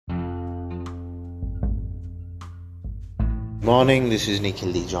Morning, this is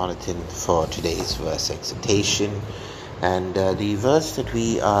Nikhil D. Jonathan for today's verse exhortation. And the verse that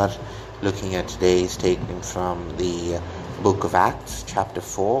we are looking at today is taken from the book of Acts, chapter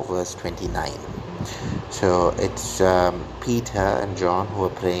 4, verse 29. So it's Peter and John who are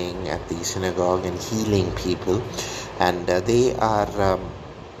praying at the synagogue and healing people. And they are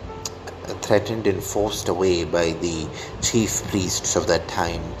threatened and forced away by the chief priests of that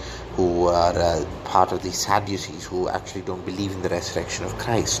time, who are part of the Sadducees, who actually don't believe in the resurrection of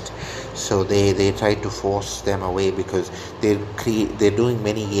Christ. So they try to force them away because they're doing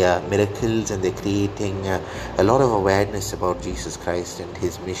many miracles, and they're creating a lot of awareness about Jesus Christ and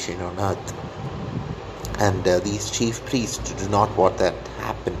his mission on earth. And these chief priests do not want that to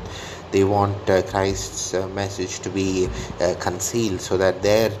happen. They want Christ's message to be concealed so that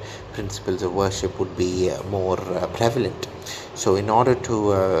their principles of worship would be more prevalent. So in order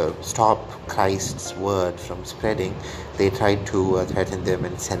to stop Christ's word from spreading, they tried to threaten them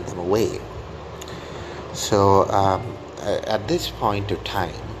and send them away. So at this point of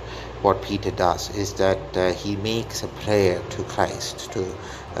time, what Peter does is that he makes a prayer to Christ, to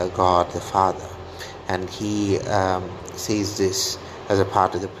God the Father. And he says this as a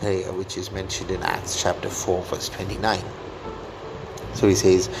part of the prayer, which is mentioned in Acts chapter 4, verse 29. So he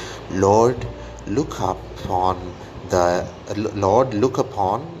says, Lord, look upon their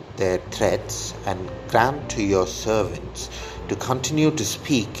threats, and grant to your servants to continue to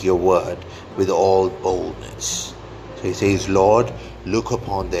speak your word with all boldness. So he says, Lord, look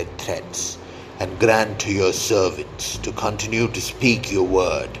upon their threats, and grant to your servants to continue to speak your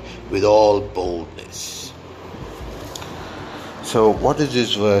word with all boldness. So what does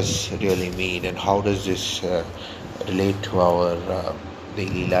this verse really mean, and how does this relate to our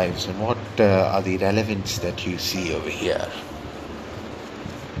daily lives, and what are the relevance that you see over here?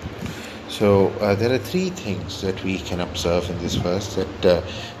 So there are three things that we can observe in this verse that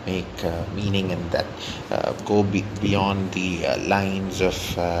make meaning and that go beyond the lines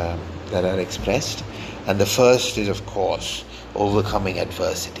of that are expressed. And the first is, of course, overcoming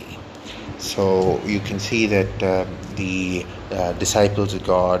adversity. So you can see that the disciples of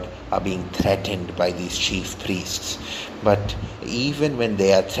God are being threatened by these chief priests. But even when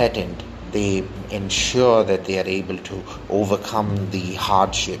they are threatened, they ensure that they are able to overcome the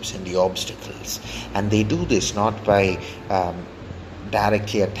hardships and the obstacles. And they do this not by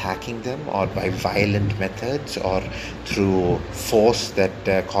directly attacking them or by violent methods or through force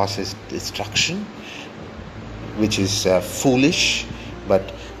that causes destruction, which is foolish,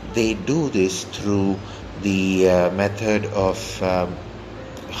 but they do this through the method of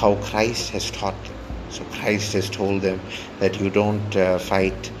how Christ has taught them. So Christ has told them that you don't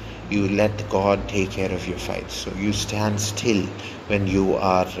fight, you let God take care of your fights. So you stand still when you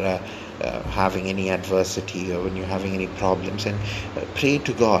are having any adversity or when you're having any problems, and pray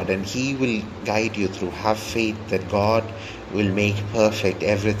to God, and He will guide you through. Have faith that God will make perfect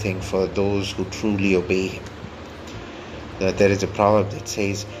everything for those who truly obey Him. There is a proverb that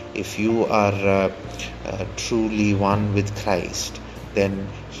says, if you are truly one with Christ, then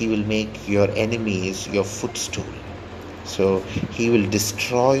He will make your enemies your footstool. So He will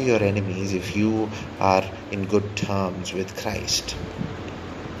destroy your enemies if you are in good terms with Christ.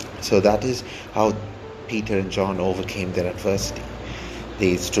 So that is how Peter and John overcame their adversity.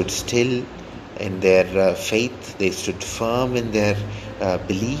 They stood still in their faith. They stood firm in their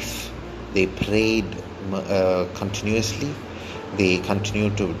belief. They prayed continuously. They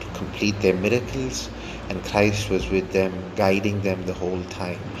continued to complete their miracles, and Christ was with them, guiding them the whole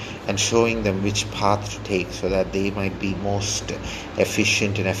time and showing them which path to take so that they might be most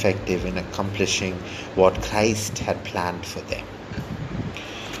efficient and effective in accomplishing what Christ had planned for them.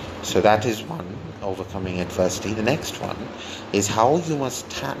 So that is one, overcoming adversity. The next one is how you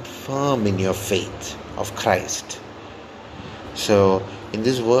must stand firm in your faith of Christ. So in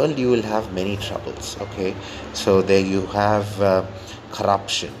this world you will have many troubles, okay? So there you have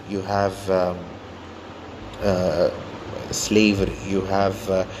corruption, you have slavery, you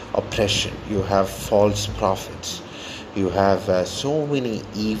have oppression, you have false prophets, you have so many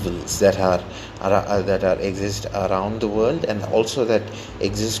evils that exist around the world, and also that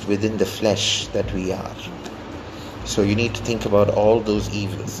exist within the flesh that we are. So you need to think about all those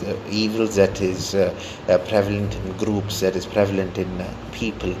evils that is prevalent in groups, that is prevalent in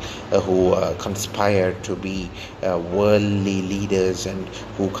people who conspire to be worldly leaders, and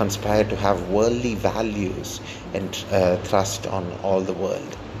who conspire to have worldly values and thrust on all the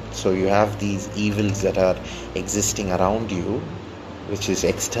world. So you have these evils that are existing around you, which is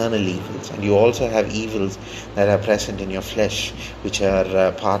external evils, and you also have evils that are present in your flesh, which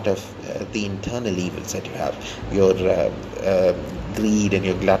are part of the internal evils that you have. Your greed and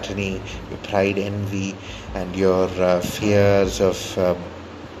your gluttony, your pride, envy, and your fears of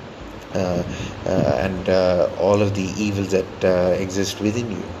and all of the evils that exist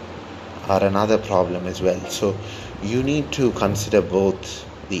within you are another problem as well. So you need to consider both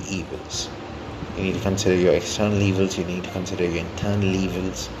the evils. You need to consider your external evils, you need to consider your internal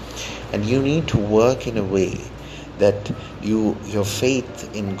evils, and you need to work in a way that your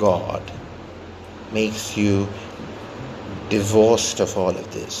faith in God makes you divorced of all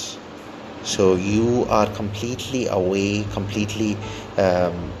of this. So you are completely away, completely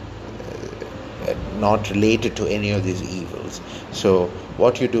not related to any of these evils. So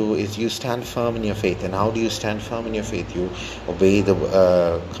what you do is you stand firm in your faith. And how do you stand firm in your faith? You obey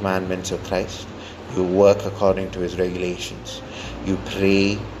the commandments of Christ. You work according to His regulations. You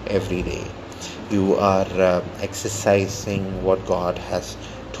pray every day. You are exercising what God has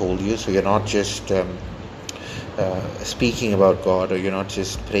told you. So you're not just speaking about God, or you're not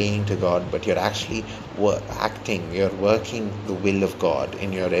just praying to God, but you're actually acting. You're working the will of God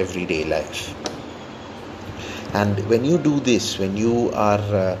in your everyday life. And when you do this, when you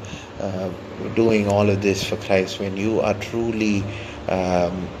are doing all of this for Christ, when you are truly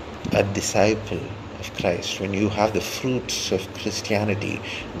a disciple of Christ, when you have the fruits of Christianity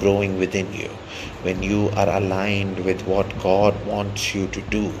growing within you, when you are aligned with what God wants you to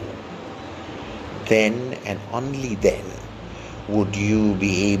do, then and only then would you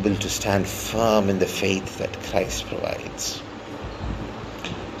be able to stand firm in the faith that Christ provides.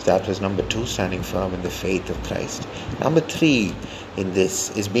 That was number 2, standing firm in the faith of Christ. Number 3 in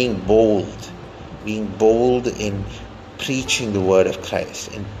this is being bold in preaching the word of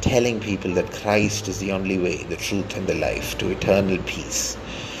Christ and telling people that Christ is the only way, the truth, and the life to eternal peace.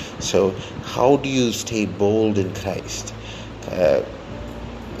 So how do you stay bold in Christ?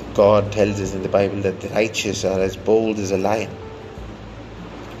 God tells us in the Bible that the righteous are as bold as a lion.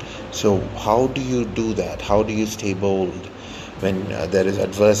 So how do you do that? How do you stay bold when there is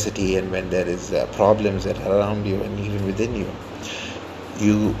adversity and when there is problems that are around you and even within you?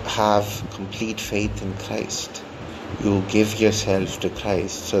 You have complete faith in Christ. You give yourself to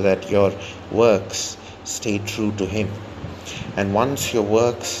Christ so that your works stay true to Him. And once your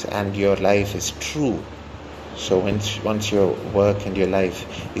works and your life is true, so once your work and your life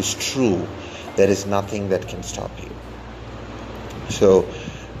is true, there is nothing that can stop you. So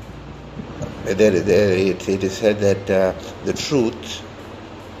it is said that the truth,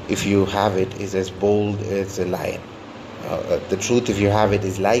 if you have it, is as bold as a lion. The truth, if you have it,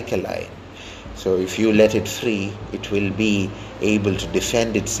 is like a lion. So if you let it free, it will be able to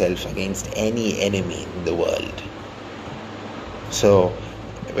defend itself against any enemy in the world. So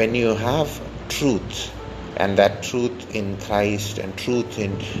when you have truth, and that truth in Christ and truth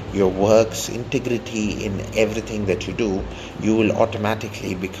in your works, integrity in everything that you do, you will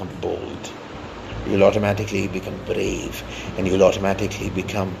automatically become bold. You will automatically become brave, and you will automatically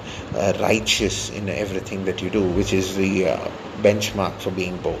become righteous in everything that you do, which is the benchmark for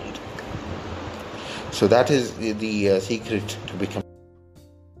being bold. So that is the secret to becoming